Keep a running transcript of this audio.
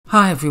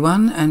Hi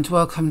everyone, and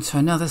welcome to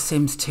another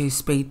Sims 2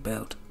 speed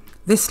build.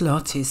 This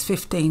lot is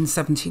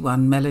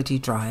 1571 Melody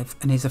Drive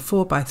and is a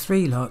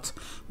 4x3 lot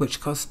which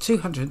costs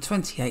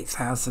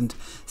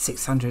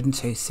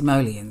 228,602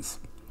 simoleons.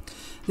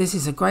 This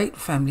is a great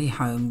family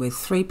home with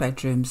 3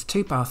 bedrooms,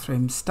 2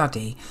 bathrooms,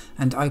 study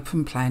and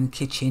open plan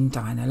kitchen,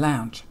 diner,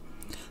 lounge.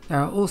 There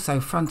are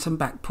also front and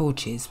back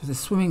porches with a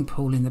swimming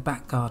pool in the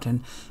back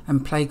garden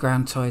and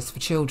playground toys for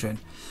children,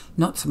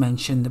 not to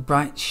mention the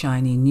bright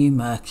shiny new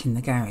Merc in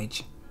the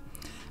garage.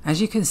 As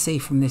you can see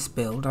from this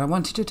build, I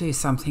wanted to do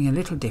something a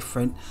little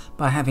different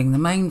by having the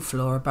main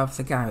floor above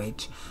the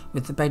garage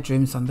with the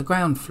bedrooms on the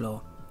ground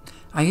floor.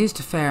 I used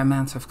a fair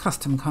amount of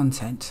custom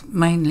content,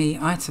 mainly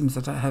items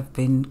that have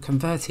been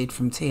converted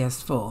from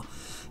TS4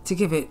 to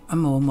give it a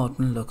more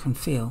modern look and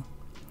feel.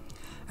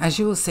 As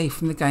you will see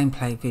from the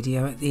gameplay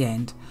video at the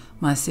end,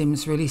 my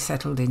Sims really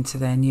settled into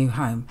their new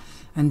home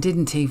and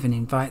didn't even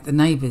invite the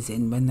neighbours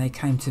in when they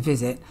came to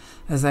visit,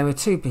 as they were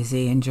too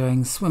busy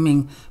enjoying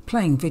swimming,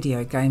 playing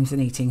video games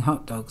and eating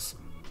hot dogs.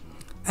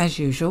 As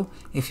usual,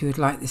 if you would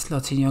like this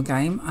lot in your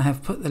game, I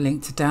have put the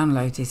link to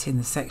download it in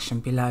the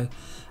section below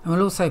and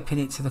will also pin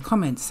it to the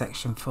comments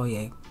section for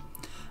you.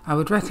 I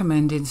would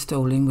recommend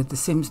installing with the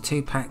Sims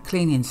 2 Pack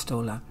Clean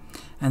Installer,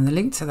 and the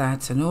link to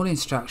that and all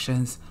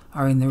instructions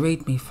are in the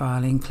README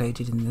file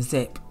included in the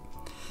zip.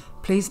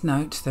 Please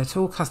note that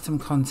all custom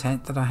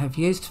content that I have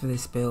used for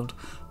this build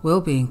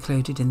will be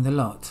included in the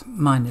lot,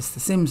 minus the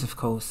Sims of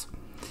course.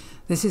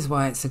 This is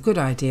why it's a good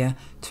idea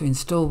to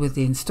install with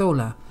the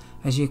installer,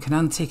 as you can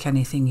untick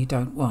anything you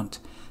don't want,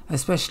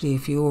 especially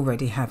if you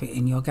already have it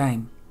in your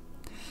game.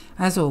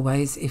 As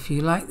always, if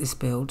you like this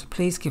build,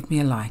 please give me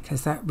a like,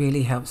 as that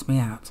really helps me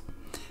out.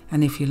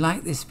 And if you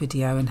like this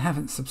video and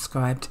haven't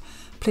subscribed,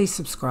 please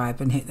subscribe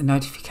and hit the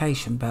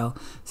notification bell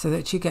so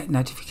that you get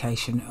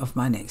notification of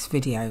my next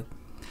video.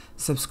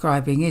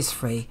 Subscribing is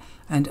free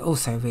and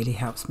also really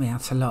helps me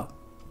out a lot.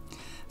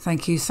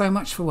 Thank you so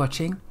much for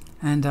watching,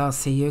 and I'll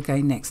see you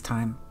again next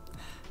time.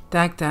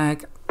 Dag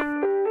dag.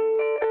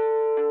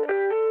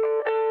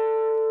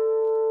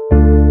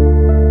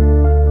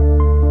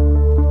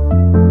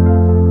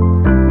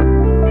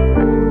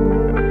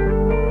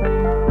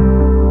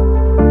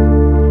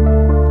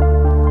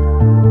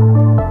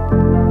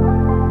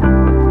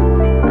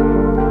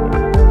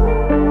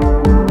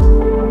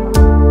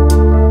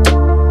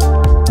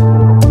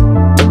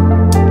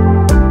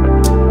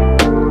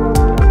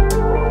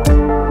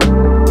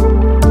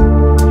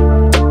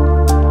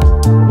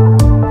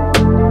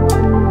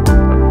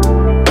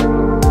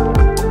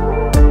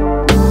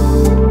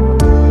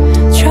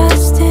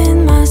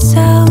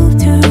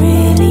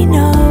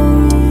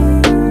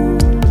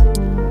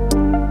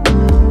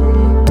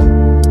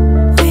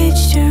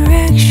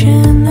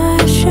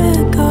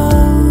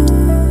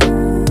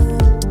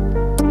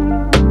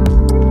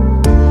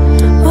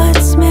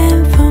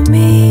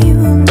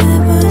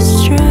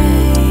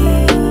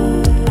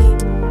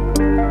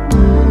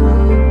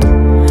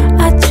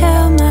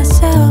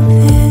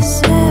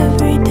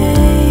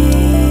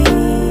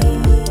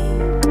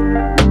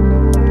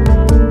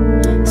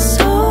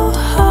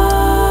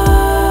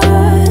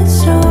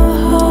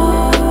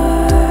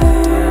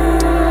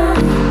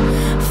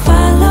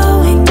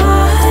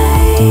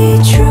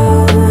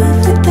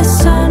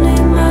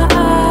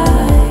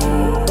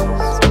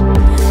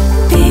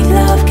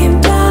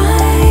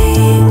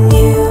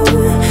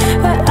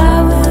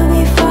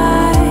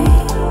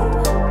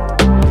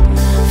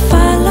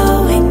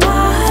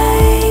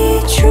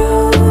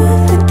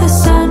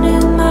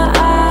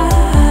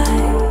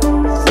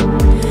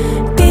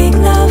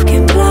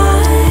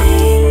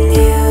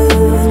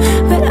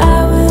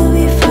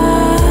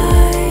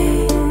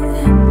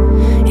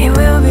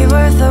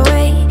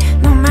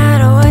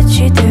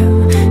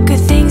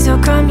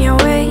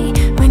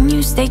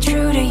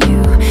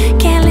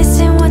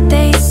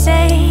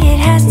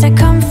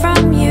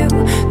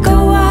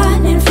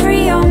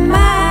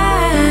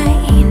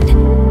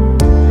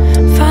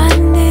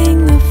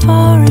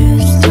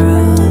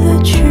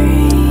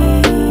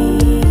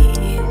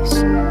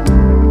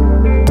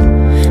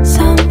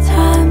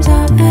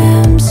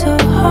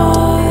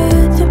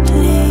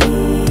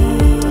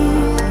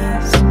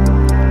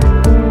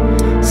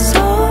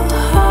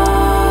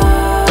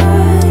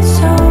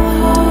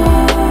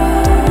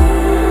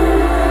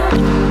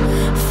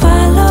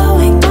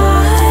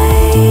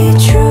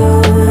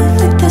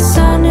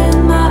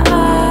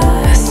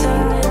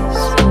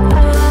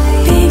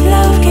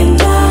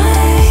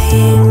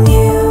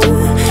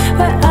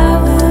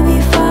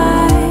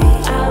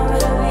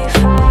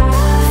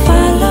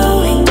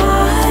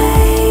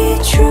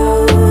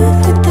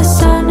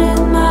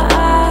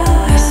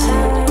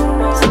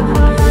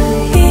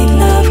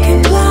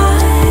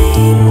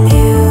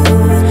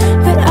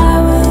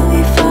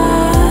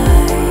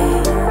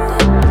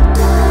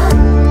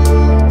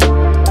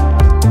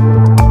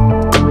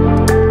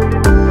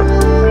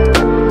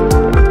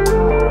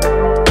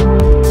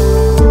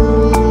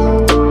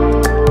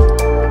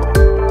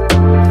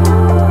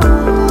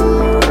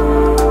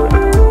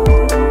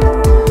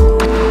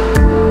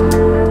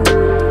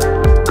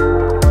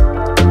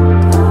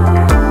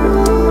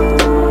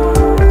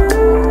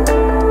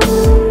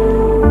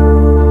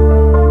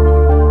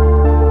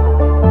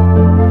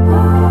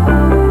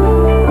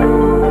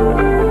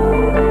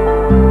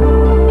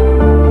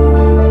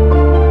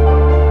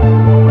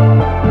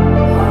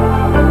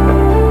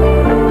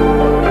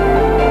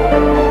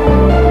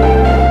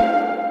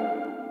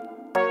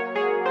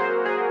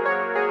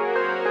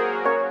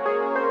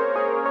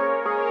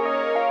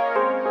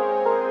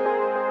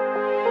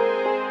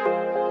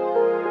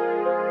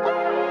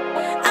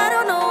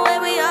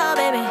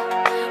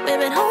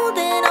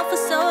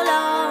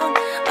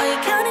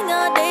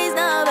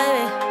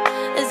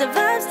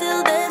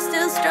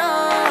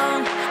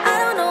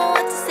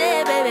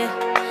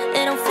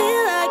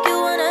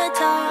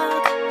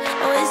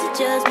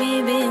 just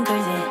me being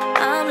crazy.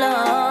 I'm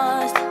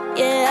lost,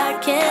 yeah, I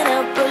can't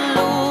help but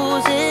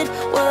lose it.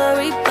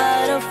 Worry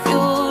about our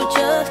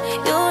future.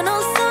 You know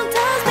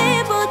sometimes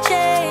people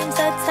change,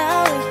 that's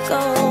how it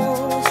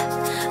goes.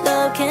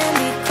 Love can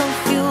be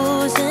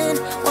confusing,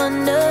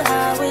 wonder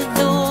how we're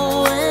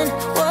doing.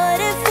 What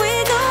if we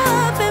go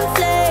up in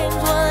flames?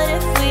 What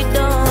if we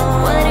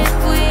don't? What if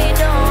we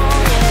don't?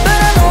 But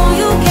I know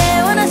you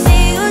care when I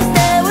see you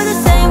stare with the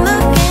same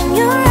look in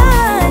your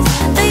eyes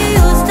that you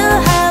used to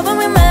have when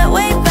we met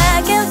way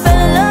back and fell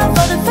in love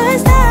for the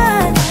first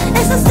time.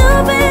 It's so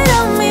stupid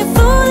of me,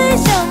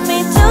 foolish of me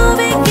to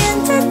begin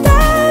to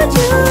doubt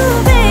you,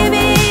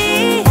 baby.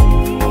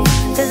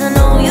 'Cause I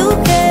know you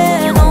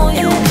care, know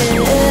you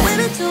care. We've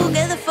been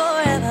together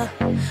forever.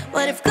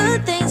 What if good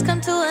things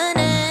come to an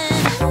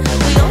end?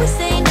 We always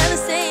say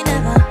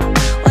never.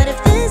 What if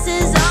this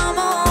is our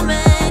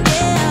moment?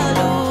 Yeah, I'll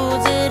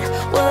lose it.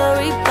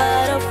 Worry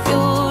about our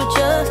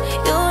future.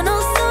 You know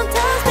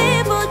sometimes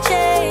people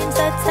change,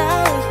 that's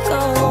how it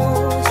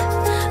goes.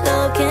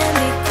 Love can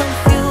be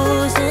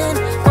confusing,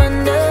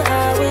 wonder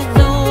how we're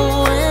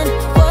doing.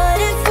 What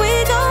if we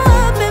go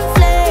up in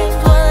flames?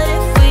 What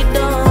if we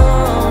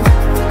don't?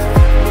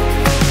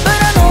 But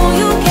I know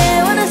you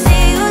care when I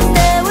see you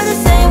stare with the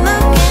same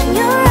look in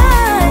your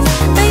eyes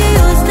that you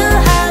used to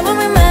have when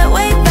we met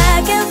way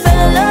back and fell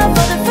in love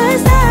for the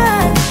first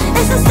time.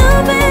 It's so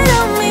stupid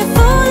of me,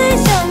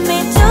 foolish of me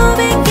to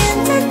begin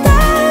to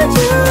doubt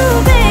you,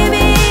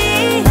 baby.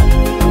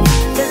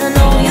 'Cause I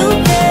know you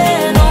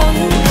care, know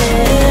you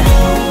care.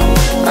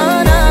 Oh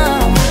no,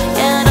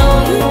 yeah, I know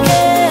you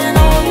care,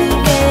 know you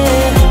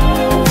care.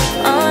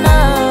 Oh no,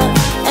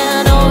 yeah,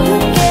 I know you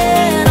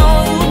care, know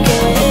you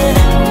care.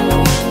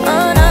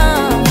 Oh no,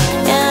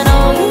 yeah, I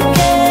know you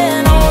care,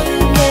 know you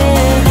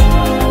care.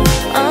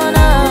 Oh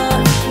no,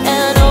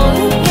 yeah, I know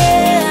you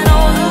care,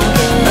 know you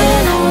care. But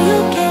I know you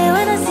care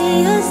when I see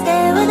you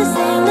stare with the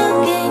same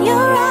look in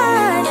your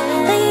eyes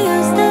that you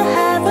used to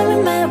have when we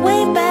met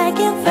way back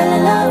and fell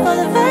in love for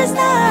the first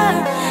time.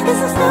 It's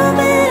so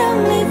stupid of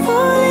me,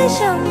 foolish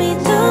of me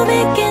to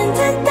begin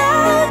to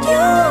doubt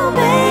you,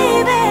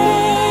 baby.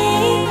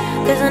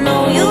 'Cause I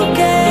know you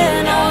care,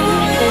 know you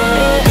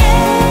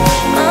care.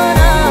 Oh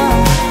no,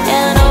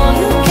 yeah, I know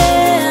you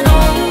care,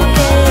 know you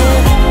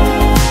care.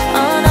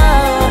 Oh no,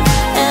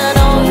 yeah, I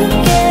know you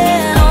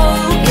care, know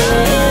you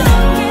care.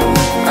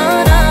 Oh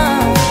no,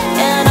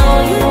 yeah, I know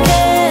you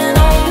care,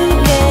 know you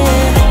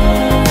care.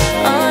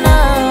 Oh no,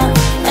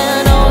 yeah,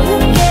 I know you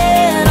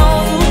care, know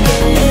you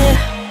care.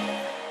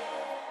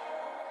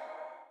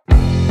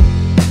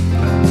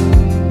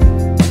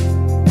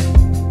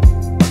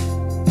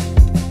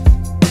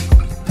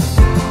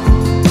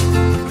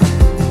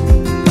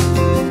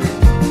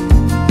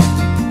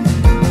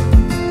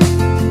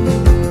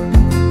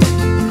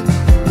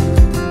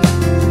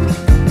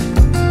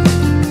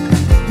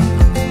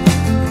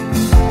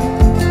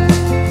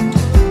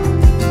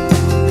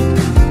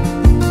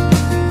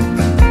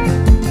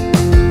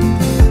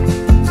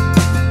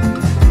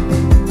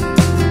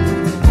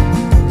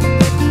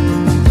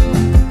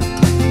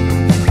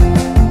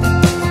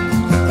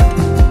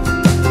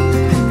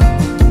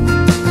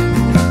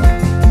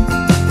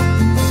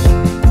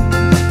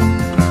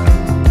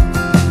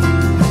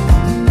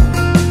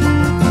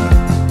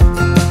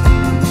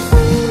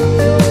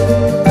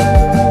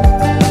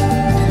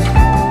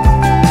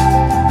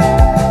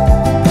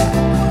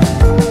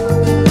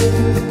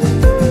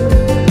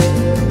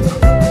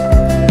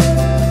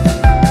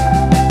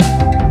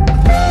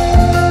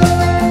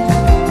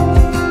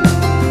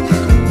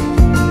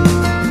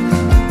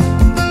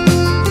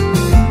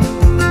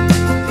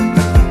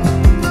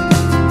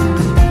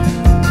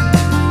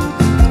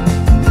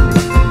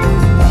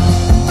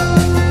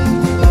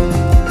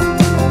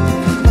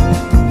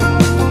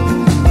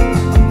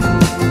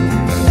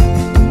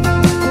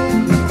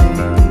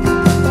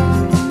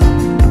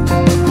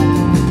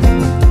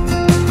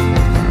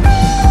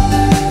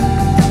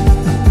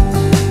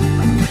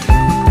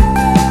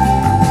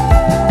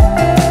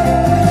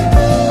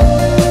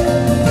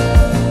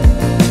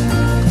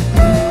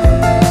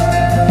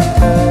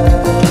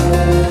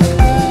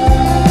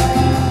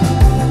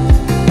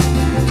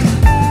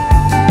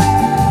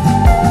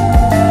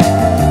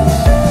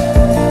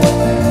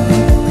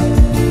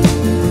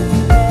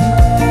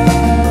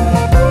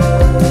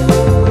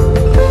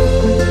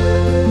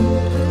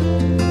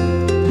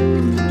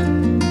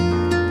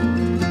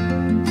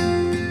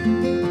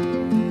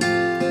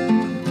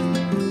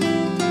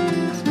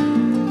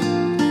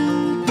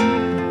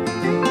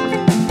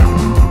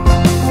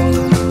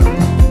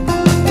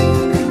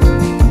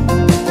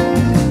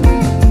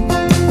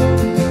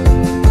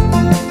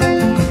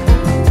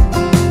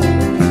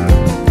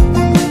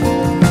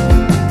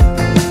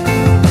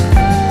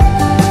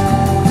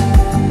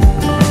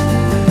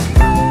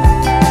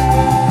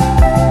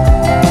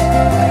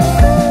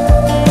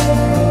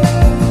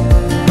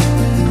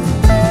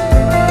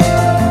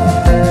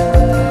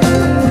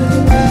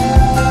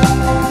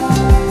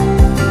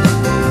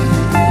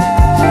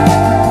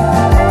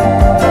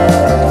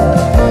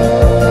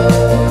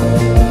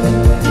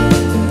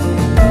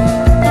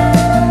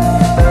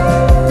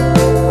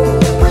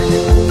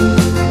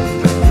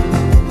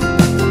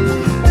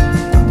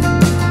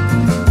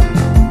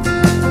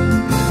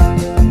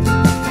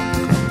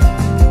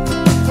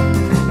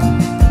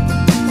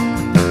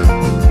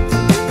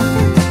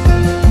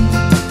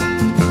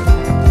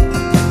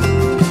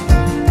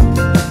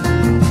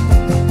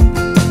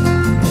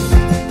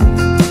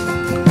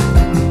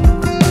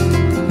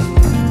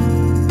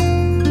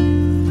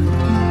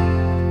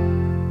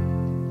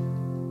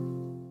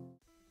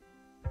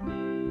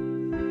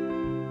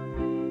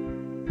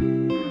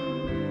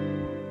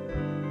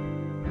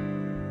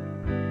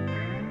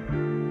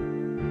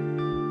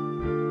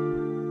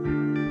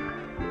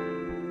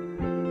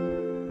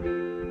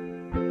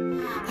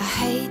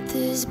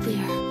 this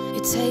beer.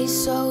 It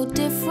tastes so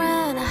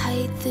different. I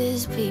hate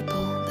these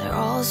people, they're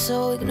all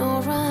so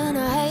ignorant.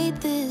 I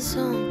hate this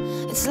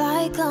song. It's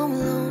like I'm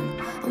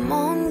alone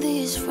among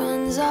these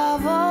friends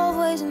I've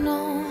always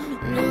known.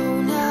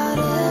 No, not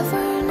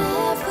ever,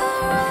 never,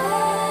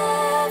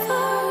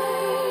 ever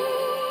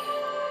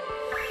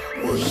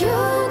will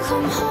you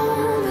come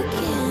home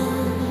again.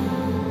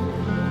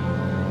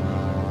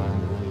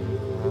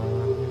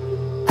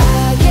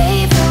 I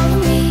gave all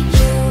of me,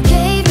 you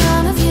gave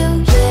none of you,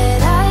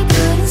 yet I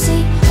couldn't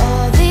see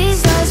all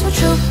these lies were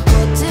true.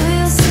 What do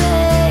you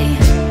say?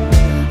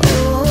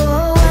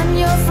 Oh, when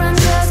your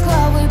friends ask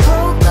why we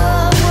broke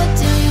up, what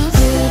do you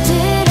say? You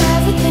did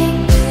everything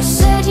you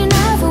said you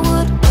never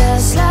would.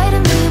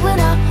 Gaslighting me when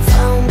I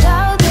found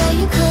out that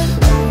you could.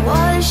 Oh,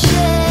 what a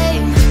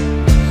shame.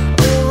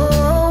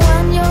 Oh,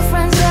 when your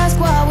friends ask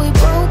why we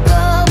broke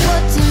up,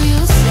 what do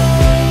you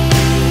say?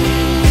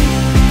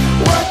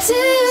 What do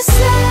you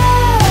say?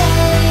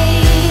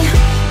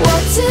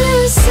 What do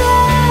you say?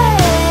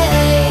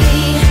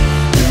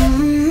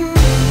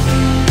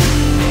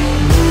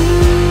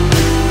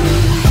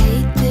 I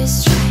hate this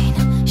train,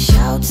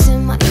 shouts in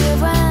my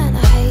ear, and I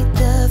hate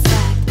the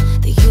fact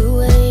that you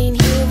ain't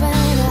here,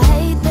 and I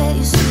hate that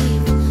you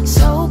sleep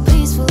so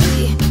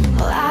peacefully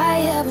while I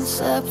haven't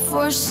slept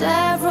for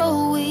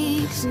several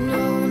weeks.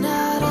 No,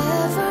 not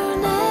ever,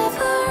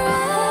 never,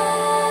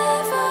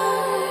 ever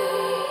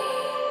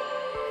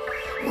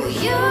will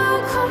you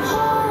come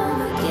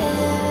home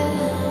again.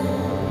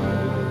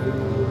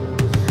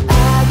 I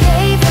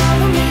gave all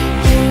of me,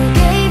 you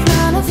gave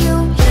none of you,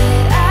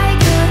 yet I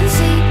couldn't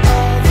see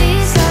all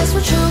these lies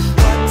were true.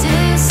 What do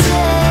you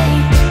say?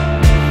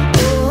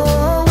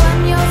 Oh, when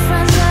your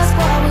friends ask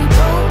why we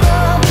broke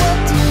up, what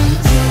do you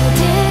say? You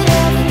did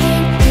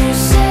everything you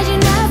said you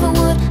never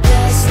would.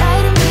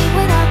 Gaslighting me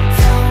when I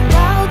found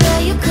out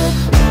that you could.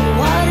 Oh,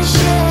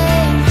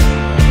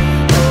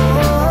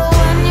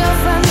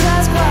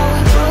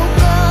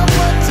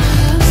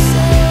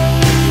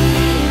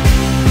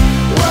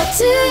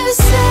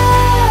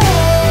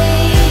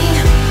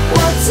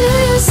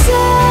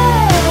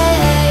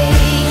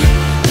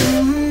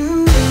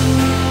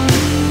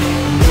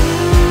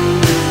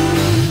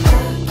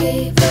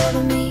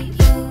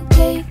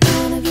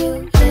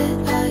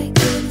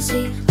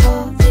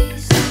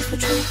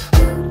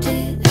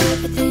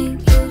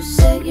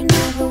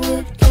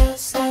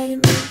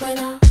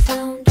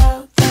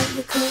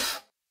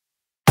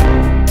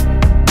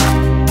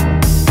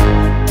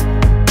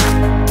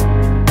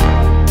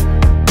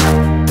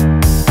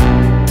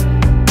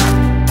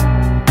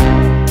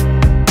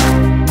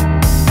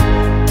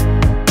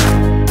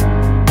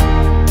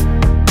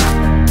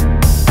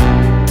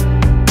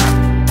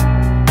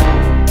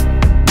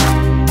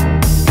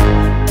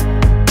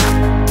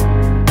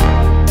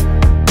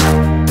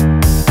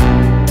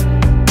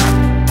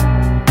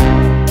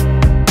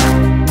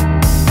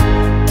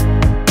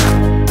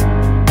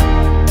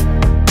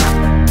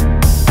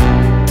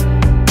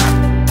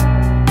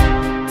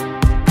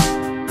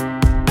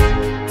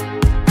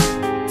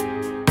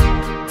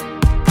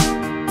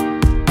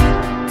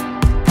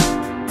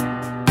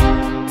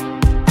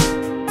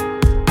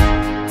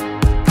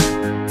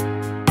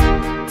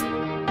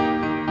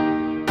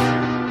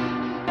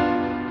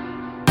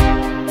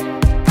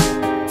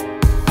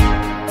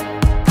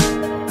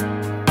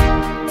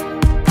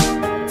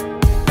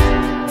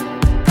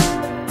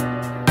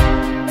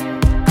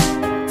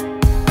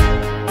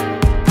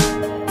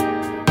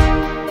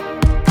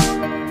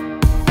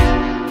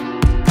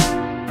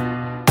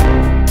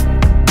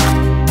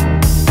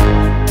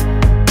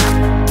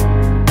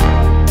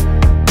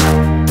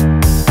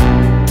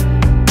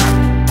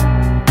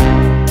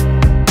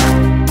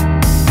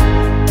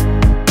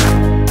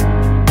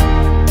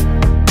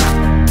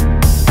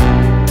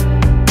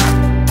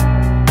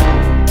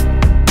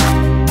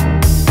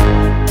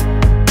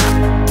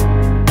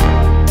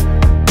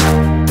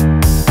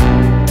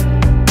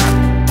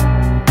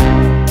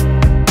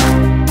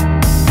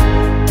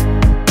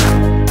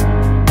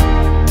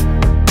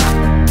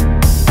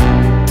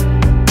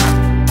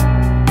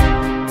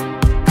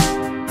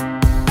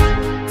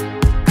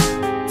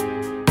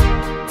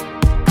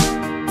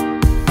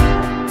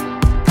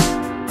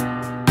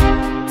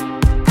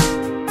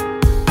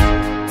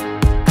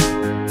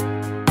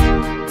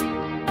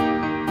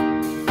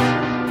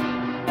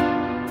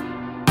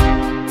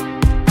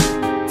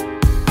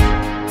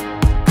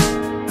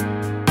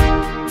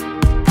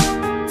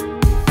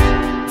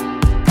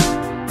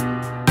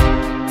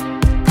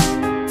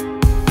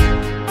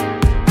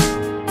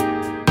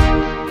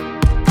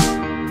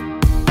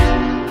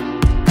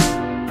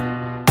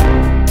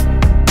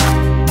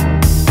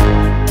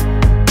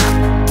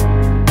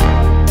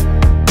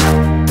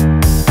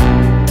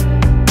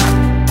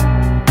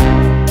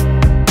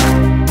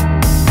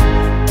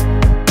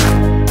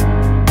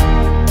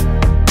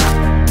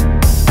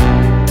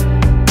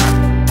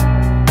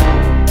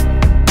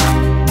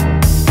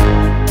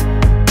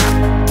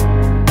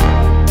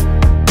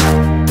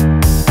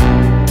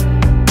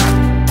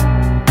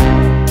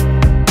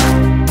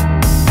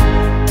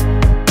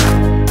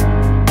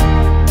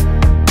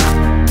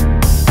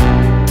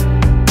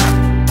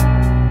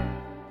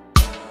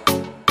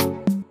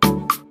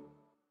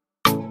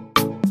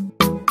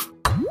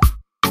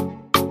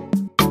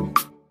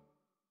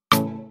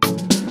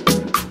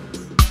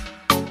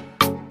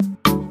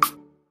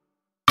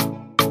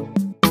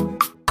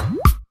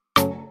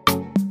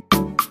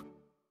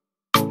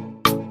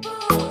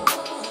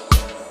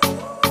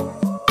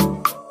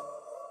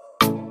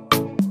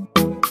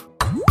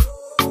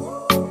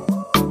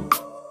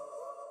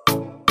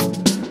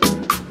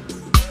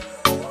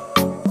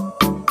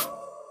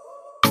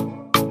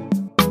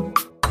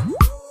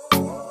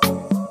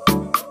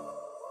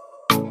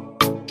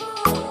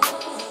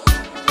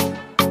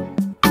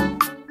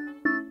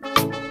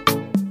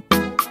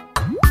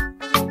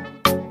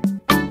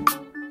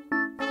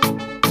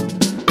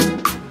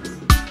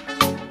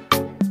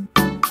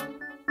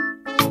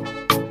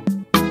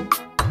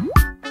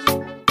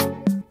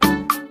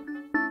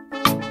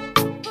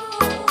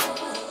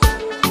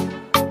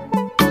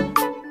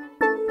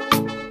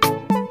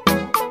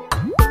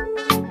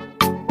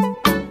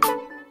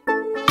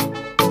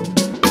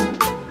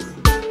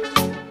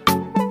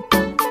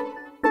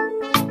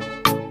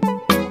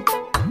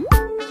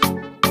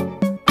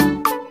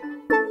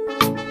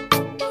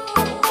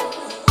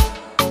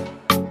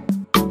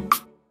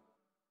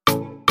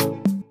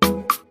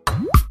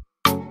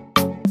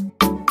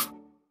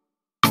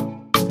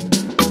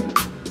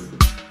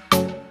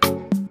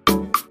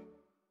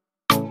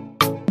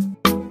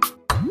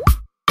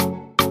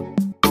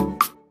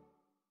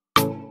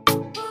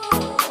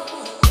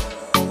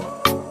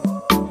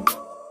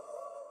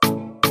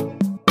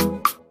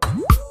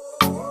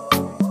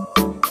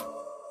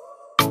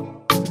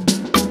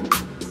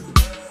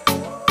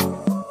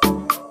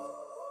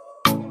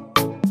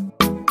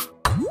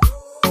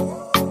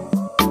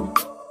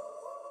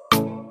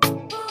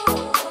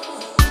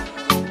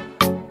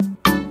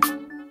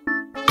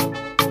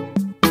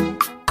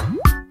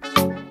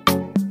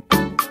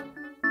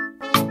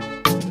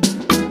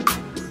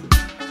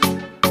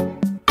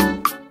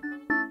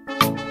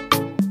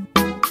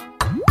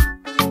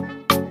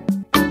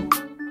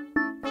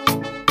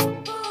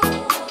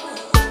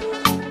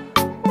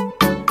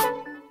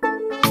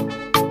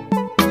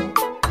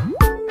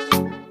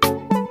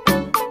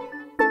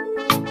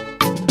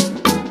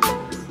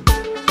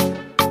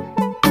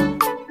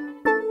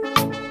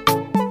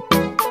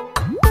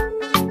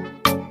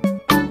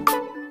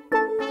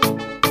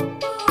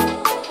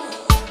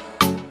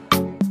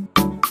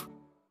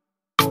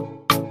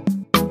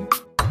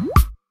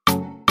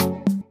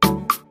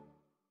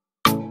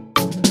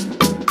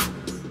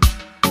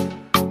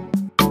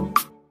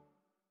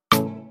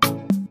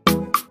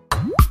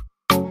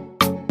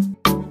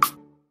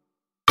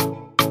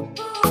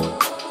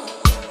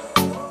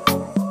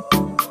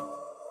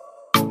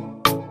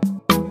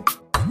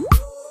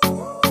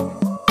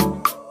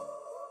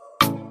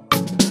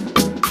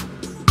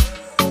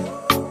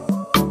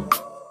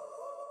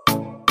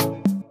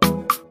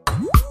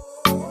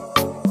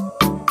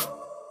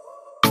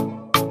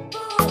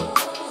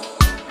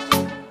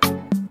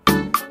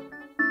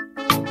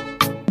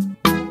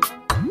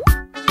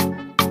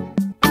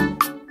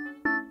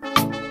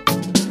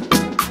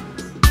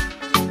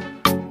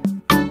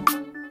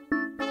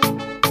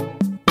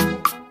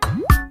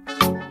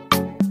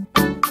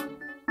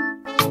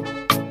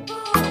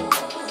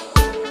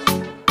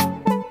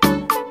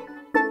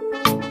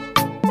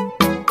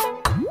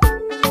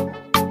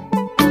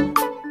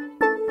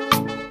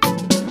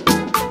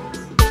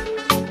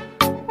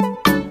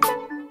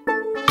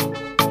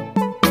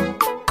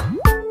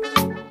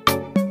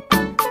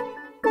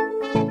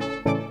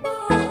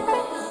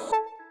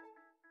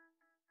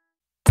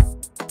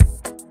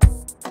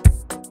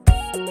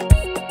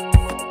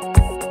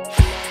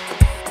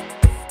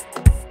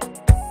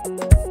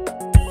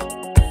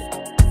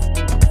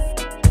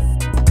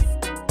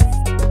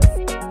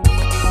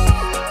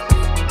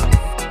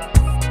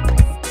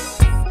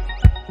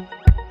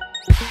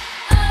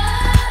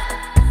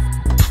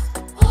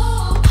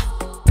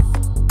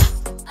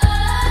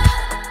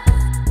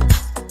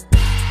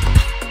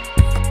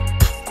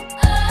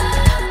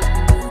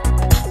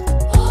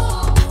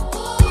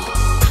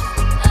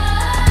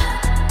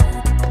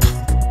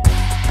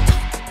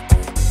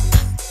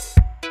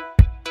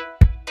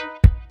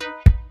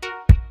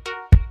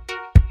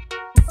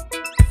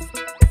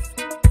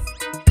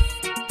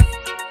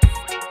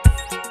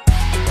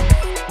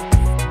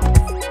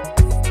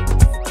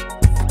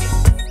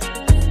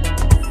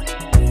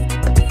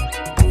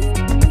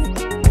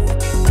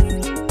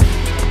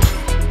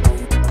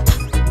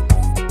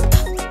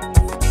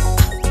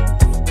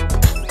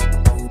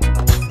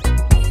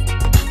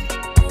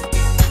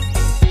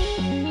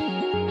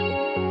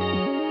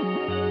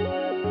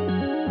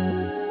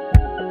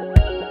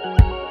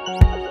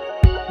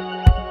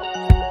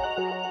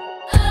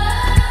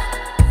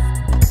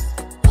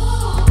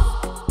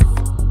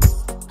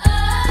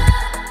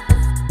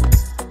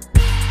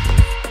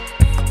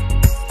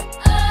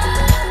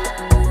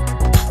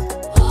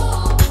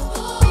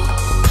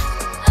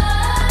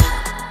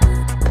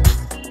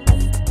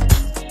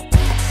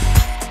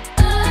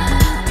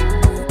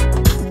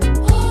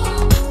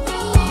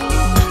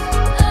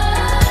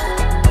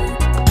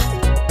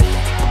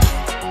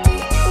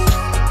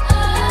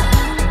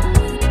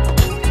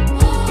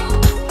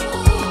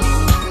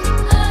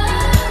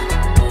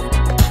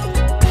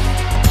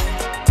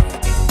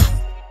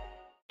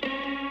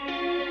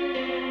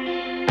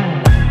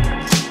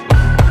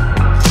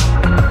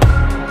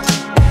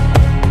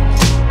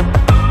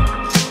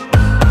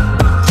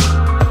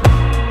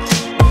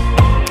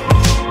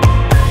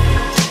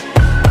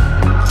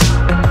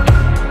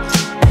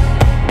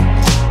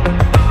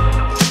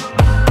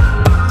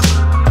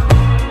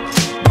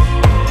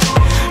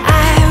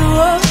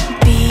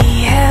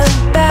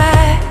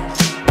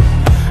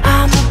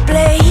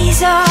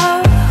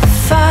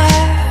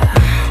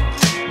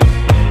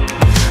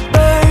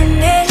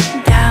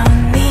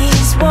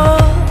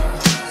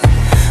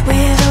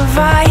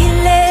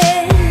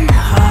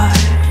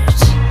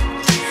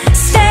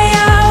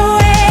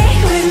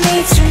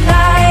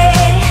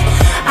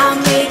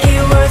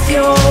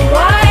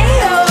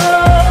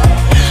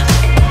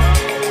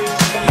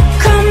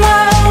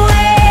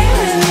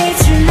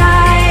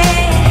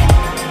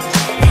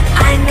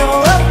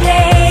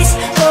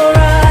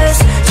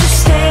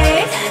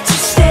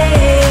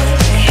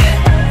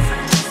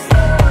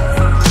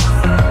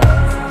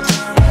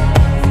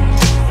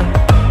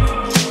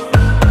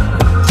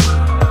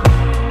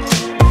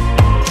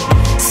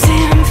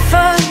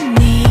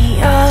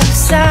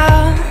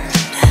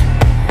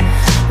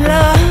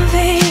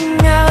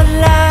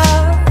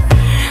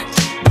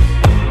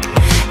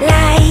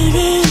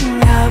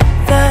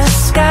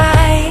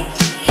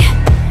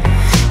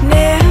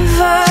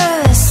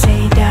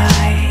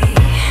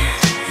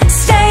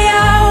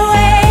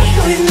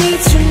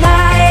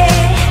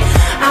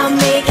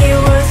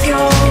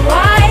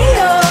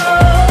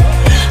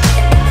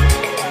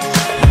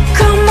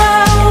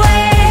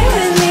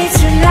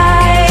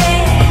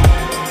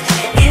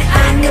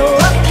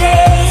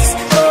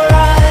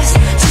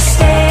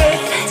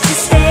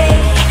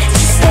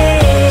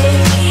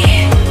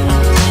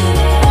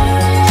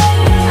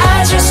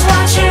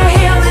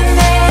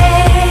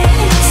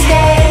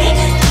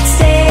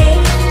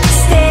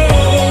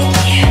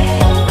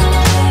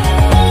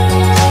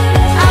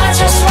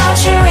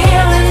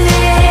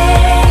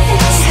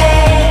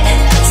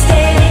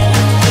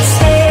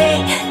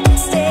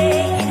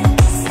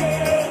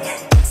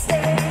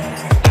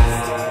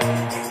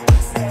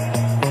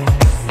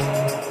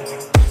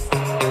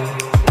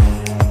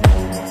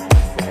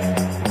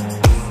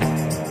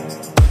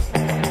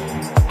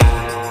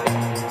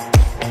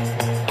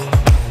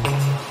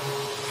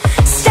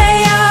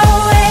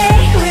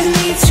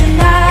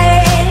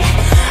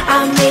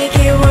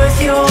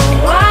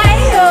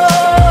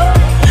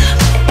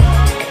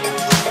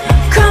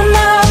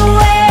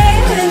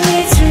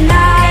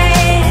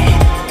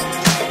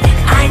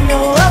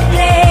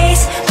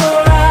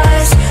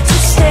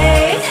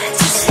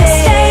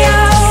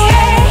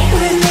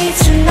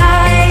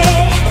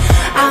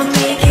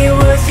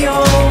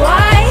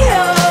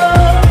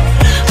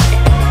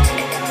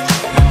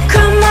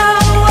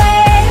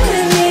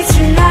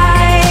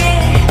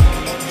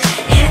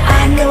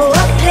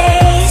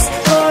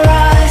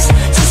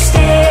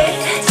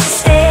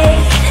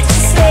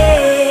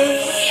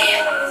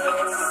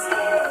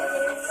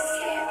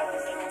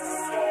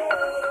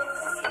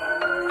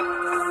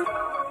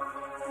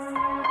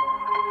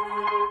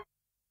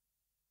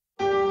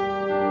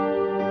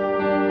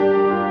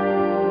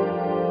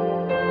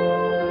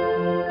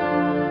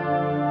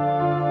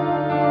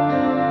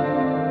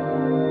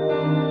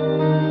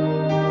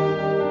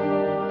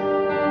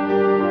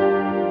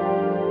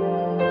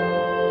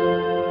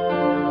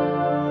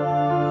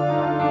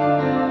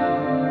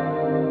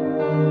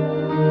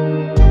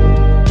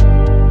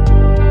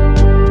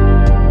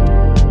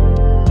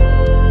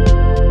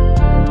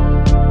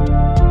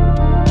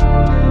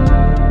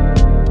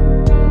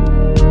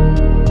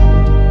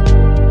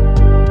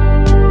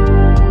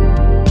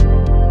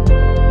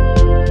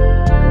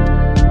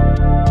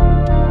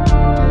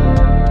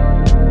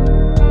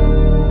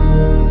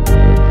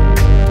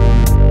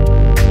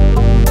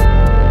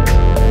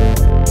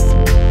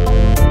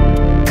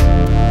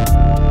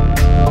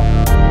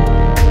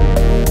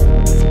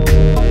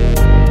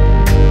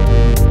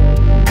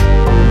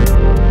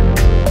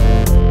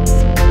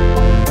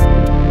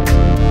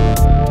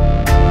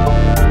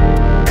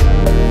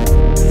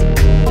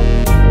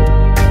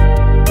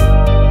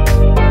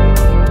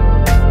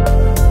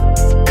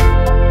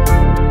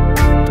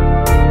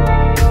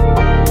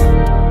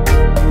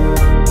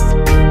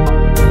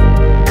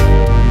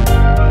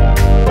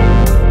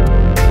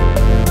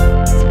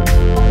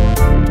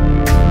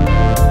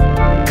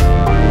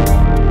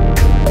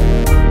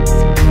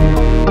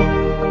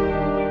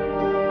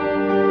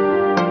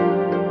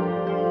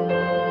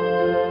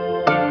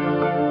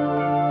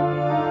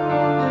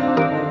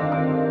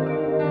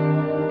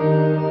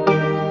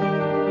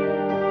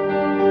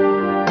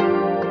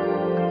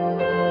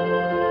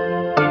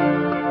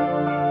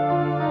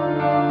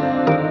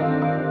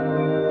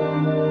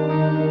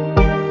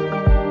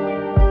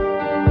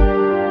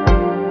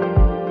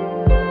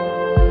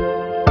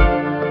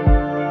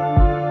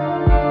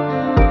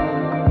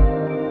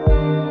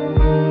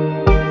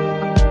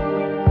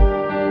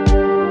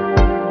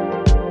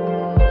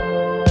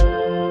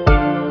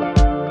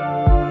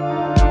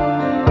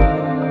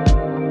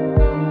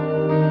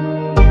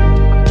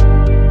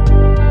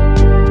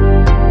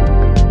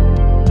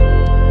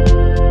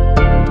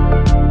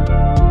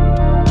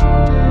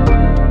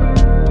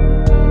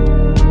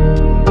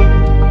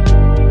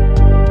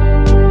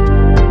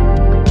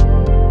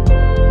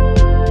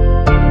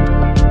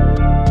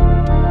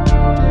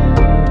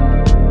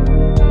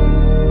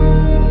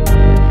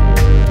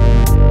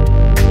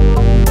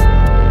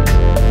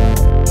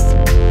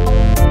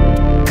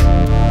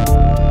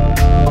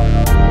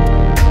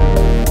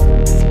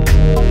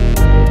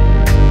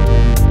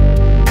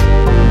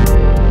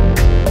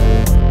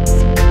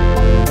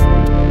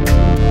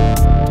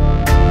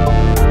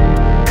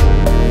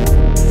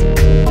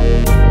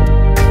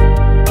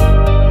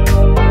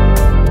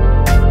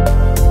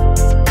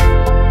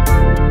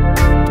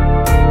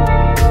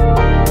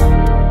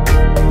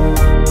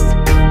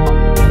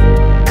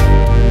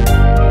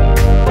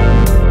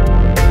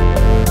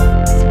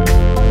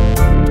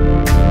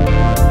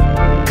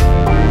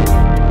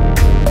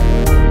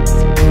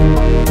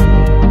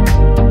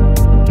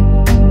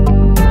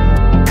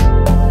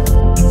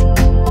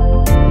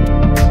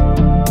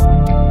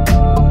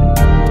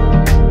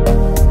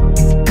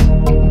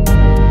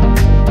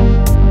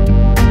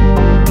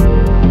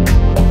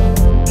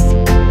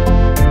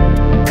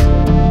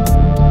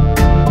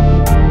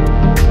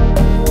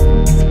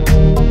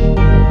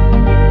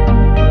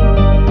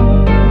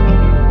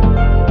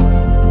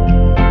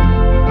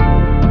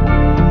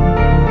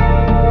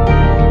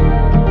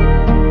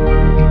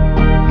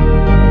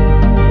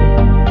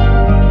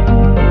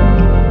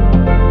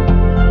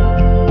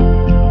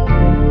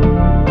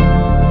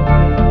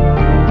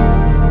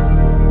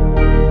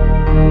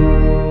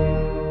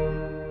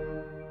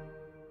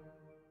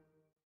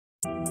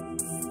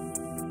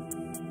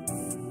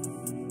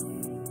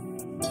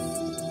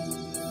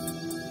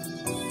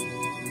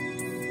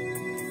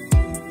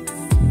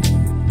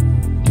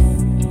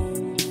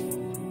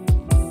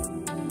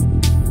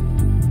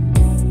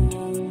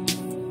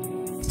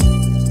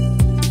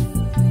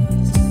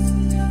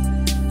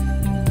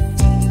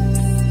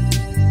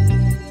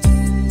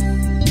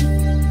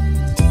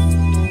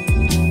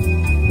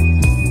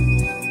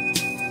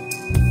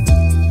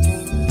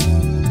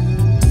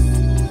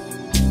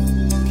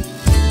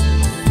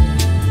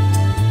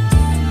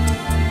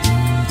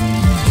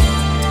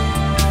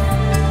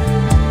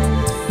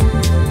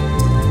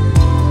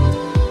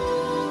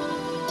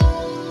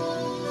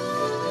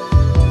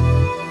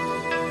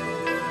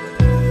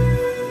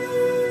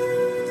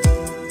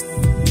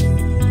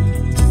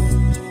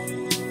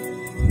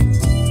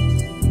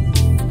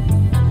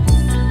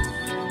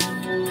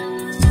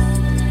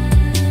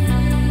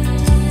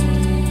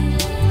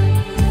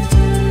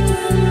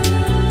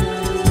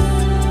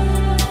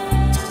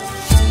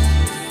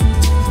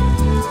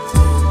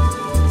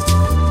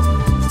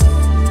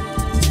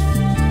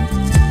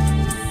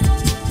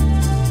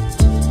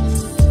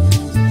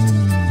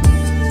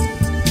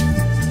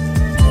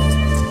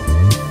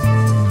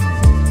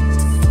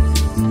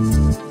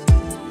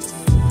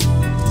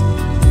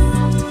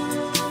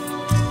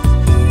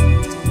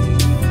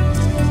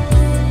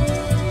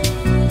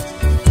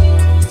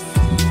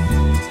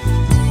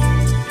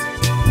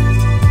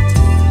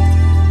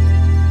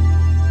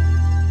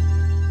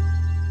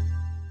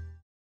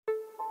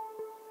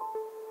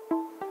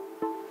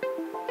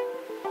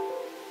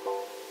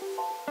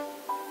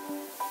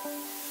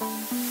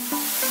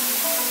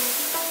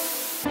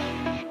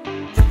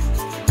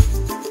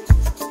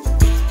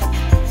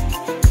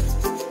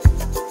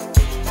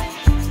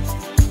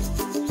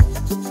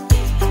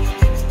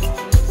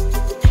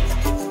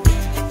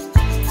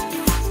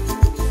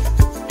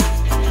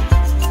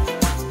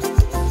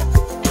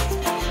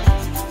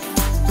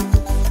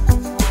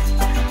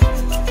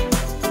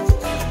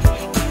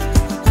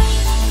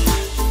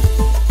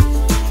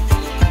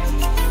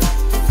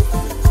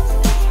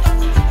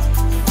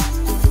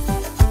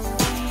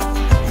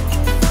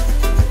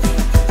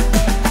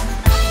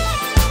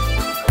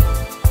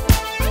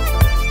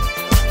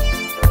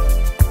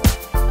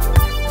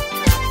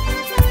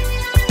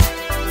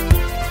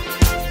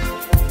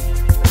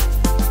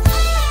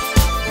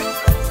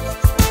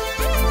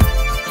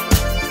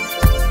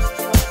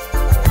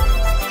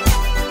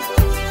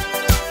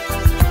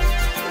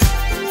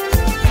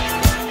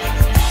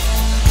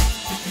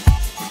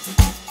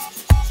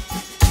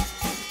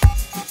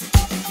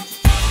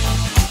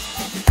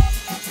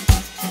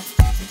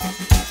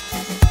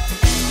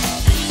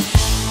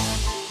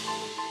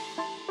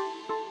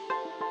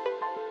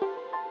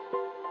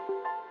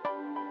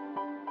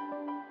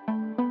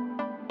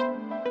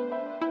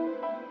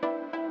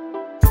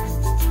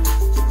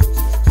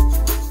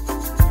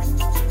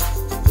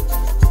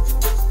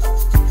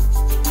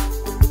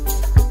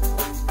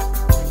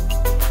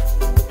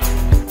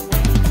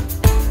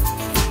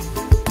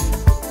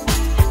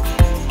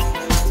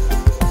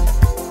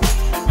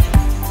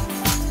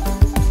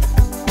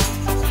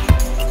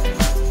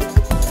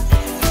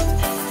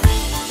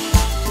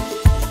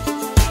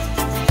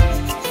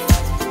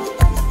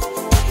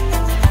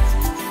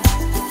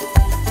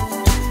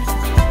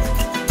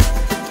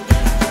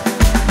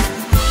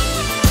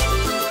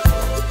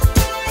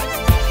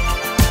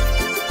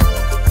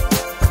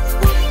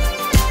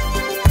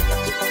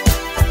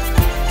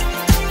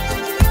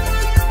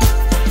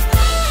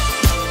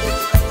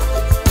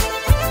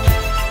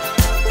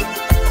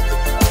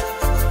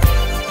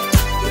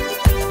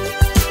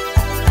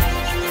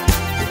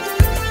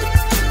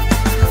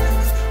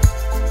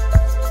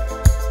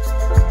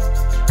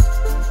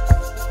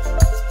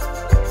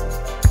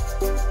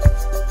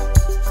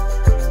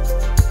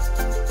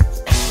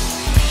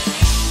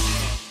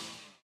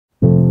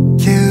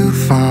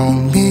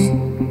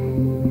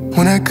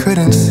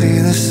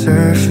 the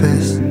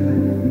surface,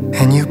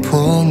 and you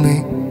pulled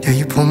me, yeah,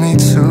 you pulled me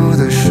to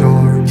the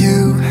shore.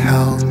 You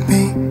held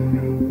me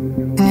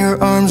in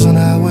your arms when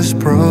I was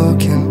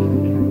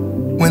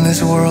broken, when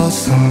this world's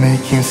still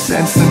making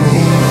sense to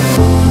me.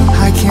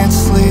 I can't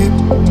sleep,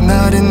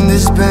 not in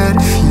this bed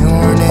if you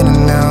aren't in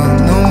and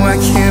out. No, I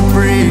can't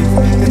breathe,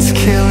 it's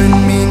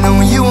killing me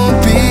knowing you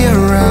won't be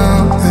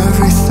around.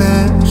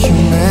 Everything, you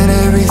meant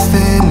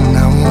everything, and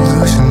I won't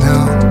lose you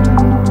now.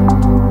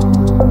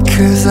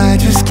 'Cause I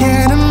just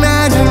can't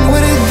imagine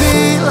what it'd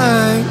be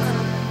like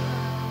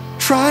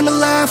trying to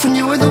laugh when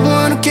you were the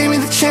one who gave me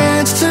the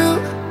chance to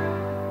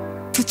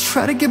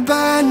try to get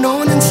by,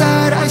 knowing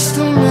inside I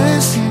still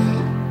miss you.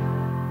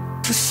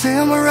 To say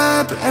I'm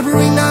alright, but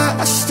every night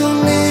I still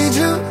need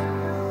you.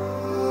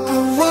 I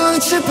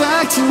want you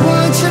back to me. I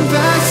want you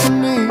back to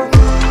me.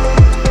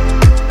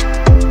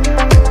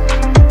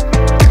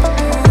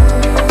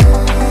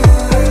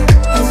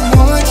 I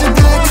want you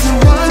back to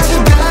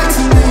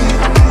me.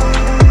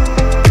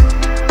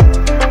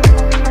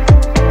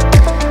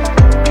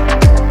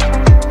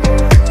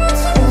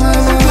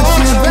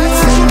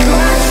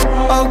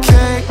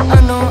 Okay, I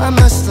know I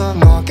messed up.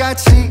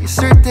 너같이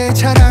있을 때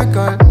잘할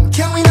걸.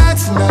 Can we not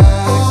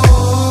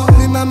tonight?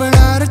 내 맘을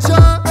알아줘.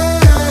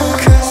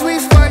 'Cause we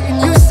fight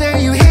and you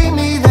say you hate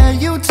me,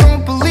 that you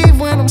don't believe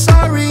when I'm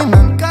sorry.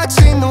 난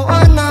같이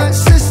너와 나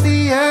since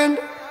the end.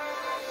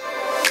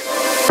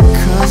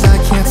 'Cause I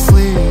can't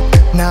sleep,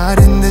 not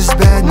in this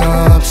bed.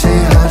 너 없이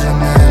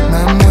허전해,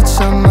 난 못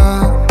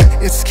참아.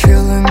 It's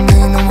killing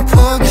me, 너무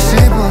보기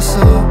싶어서.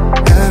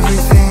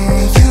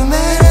 Everything, you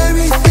meant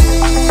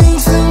everything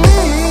to me.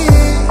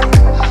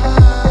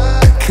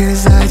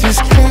 'Cause I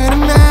just can't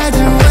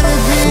imagine what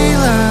it'd be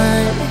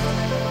like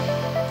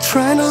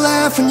trying to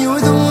laugh when you were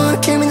the one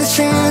who gave me the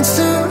chance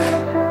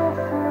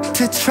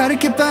to try to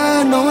get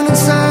by, knowing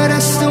inside I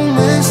still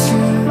miss you.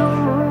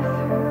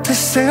 To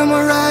say I'm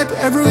alright, but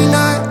every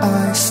night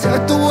I stare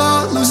at the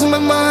wall, losing my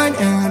mind,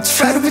 and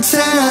try to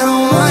pretend I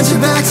don't want you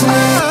back to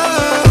me.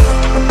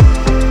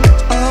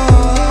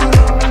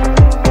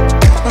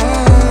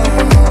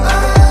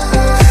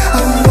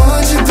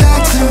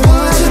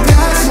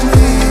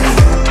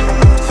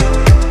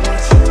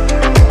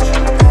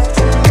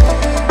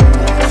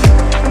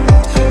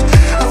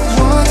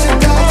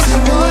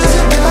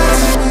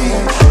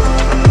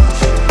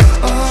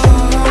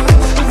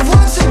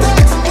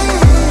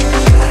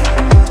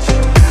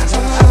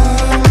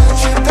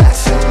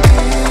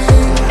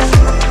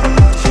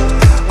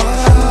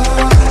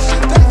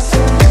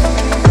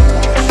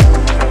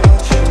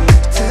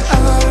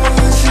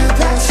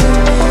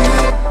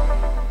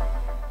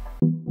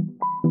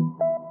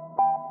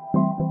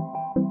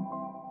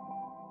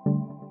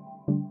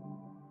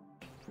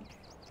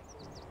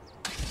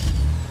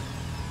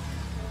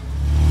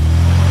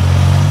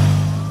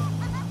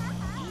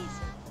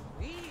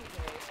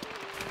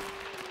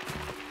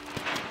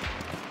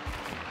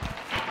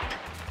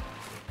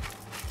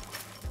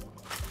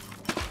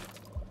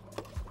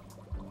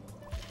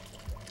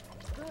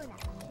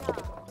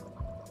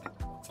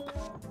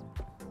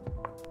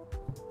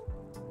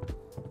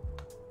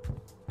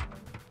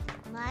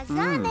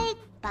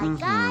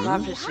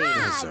 Love to see you.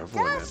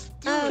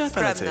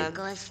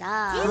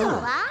 Pewna.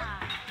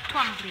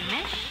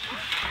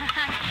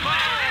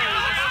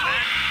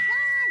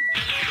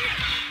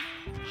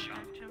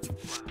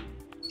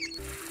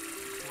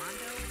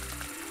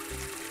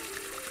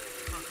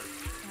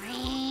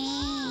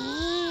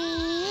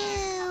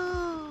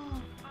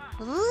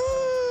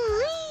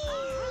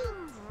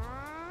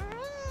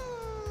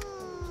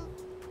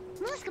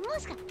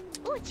 Муска,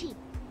 учи.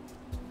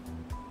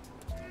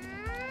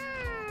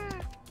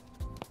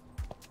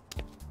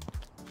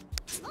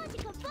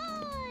 Музыка,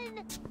 фон!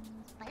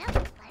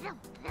 Парам.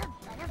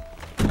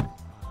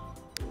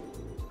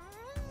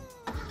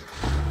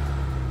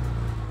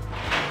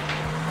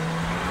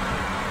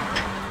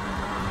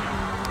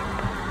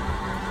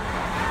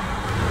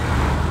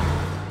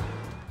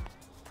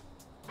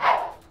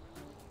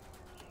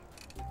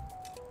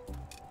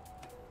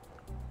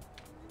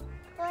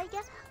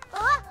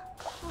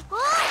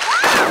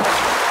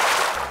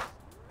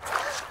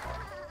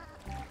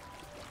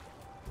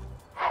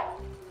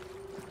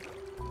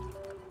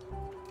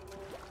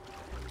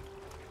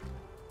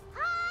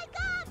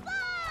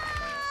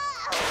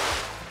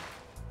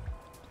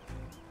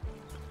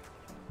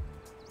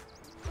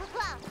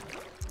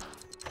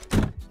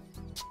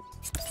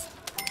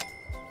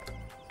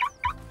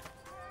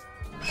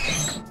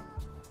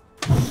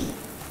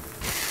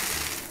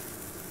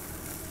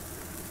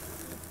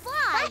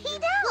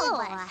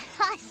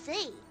 I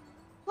see.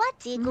 What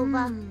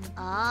Digoba?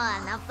 Oh,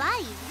 na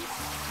vai.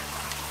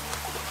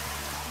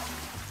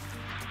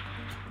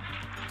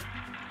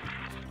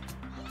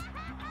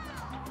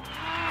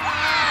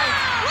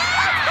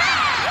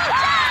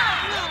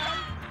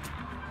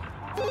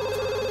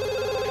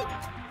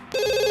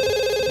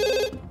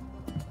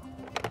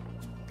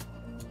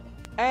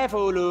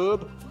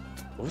 Evolub.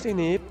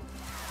 Usinip.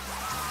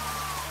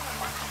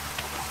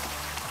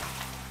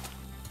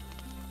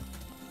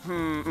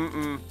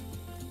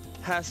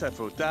 Asa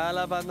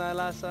futala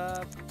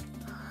vanalasa.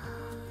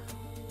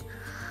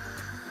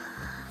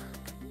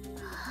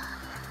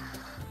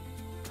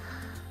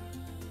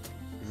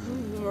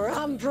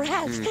 Rum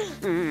breath.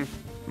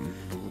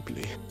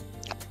 Bubbly.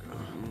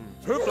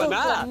 Hoopla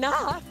na!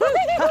 Nah.